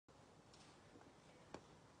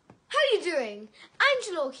you doing?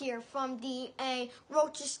 Angelo here from the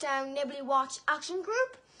Rochestown Nibbly Watch Action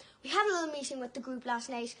Group. We had a little meeting with the group last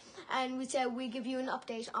night and we said we'd give you an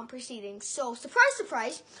update on proceedings. So, surprise,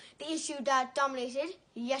 surprise, the issue that dominated,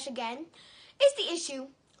 yet again, is the issue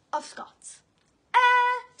of Scots.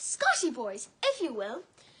 Scotty boys, if you will,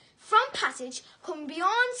 from Passage, coming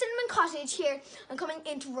beyond Cinnamon Cottage here and coming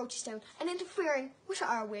into Rochestown and interfering with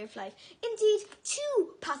our way of life. Indeed, 2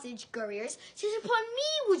 Passage couriers set upon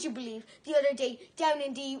me, would you believe, the other day down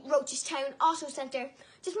in the Rochestown Auto Centre,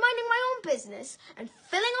 just minding my own business and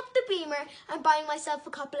filling up the beamer and buying myself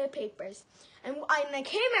a couple of papers. And I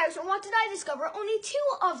came out and what did I discover? Only 2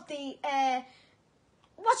 of the,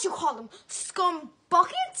 scum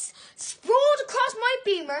buckets sprawled across my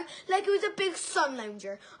beamer like it was a big sun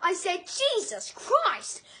lounger. I said, Jesus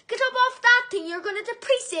Christ, get up off that thing, you're going to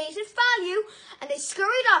depreciate its value. And they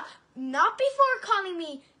scurried up, not before calling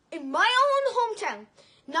me, in my own hometown,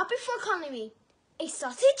 not before calling me a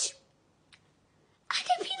sausage and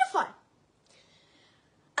a paedophile.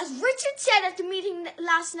 As Richard said at the meeting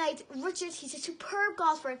last night, Richard, he's a superb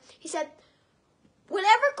golfer, he said,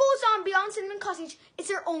 whatever goes on beyond Cinnamon Cottage, it's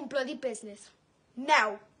their own bloody business.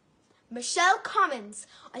 Now, Michelle Commons.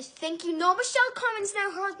 I think you know Michelle Commons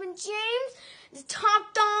now, her husband James, the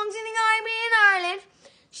top dogs in the army in Ireland.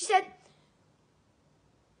 She said,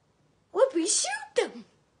 would we shoot them?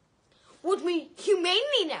 Would we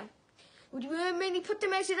humanely now? Would we humanely put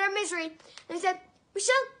them out of their misery? And I said,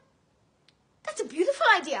 Michelle, that's a beautiful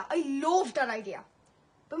idea. I love that idea.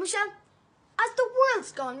 But Michelle, as the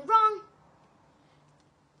world's gone wrong,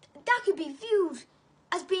 that could be viewed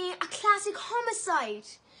as being a classic homicide.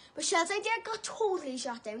 Michelle's idea got totally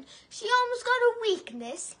shot down. She almost got a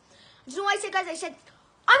weakness. And you know what I said, guys? I said,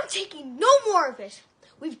 I'm taking no more of it.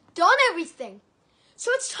 We've done everything.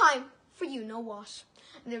 So it's time for you know what.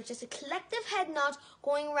 And there was just a collective head nod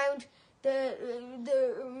going around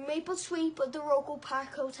the maple sweep of the Rocco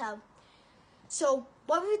Park Hotel. So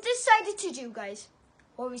what we decided to do, guys,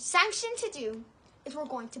 what we sanctioned to do, is we're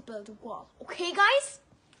going to build a wall. Okay, guys?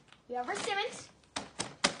 We have our cement.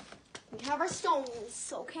 We have our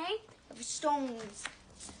stones, okay? We have our stones.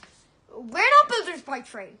 We're not builders by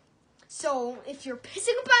trade. So if you're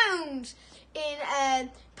pissing abound in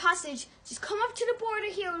Passage, just come up to the border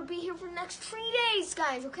here. We'll be here for the next 3 days,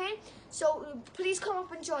 guys, okay? So please come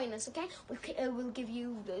up and join us, okay? We'll give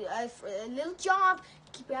you a little job,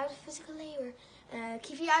 keep you out of physical labor,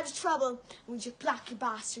 keep you out of trouble. We'll just block you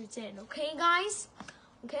bastards in, okay, guys?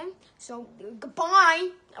 Okay? So goodbye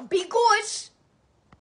and be good.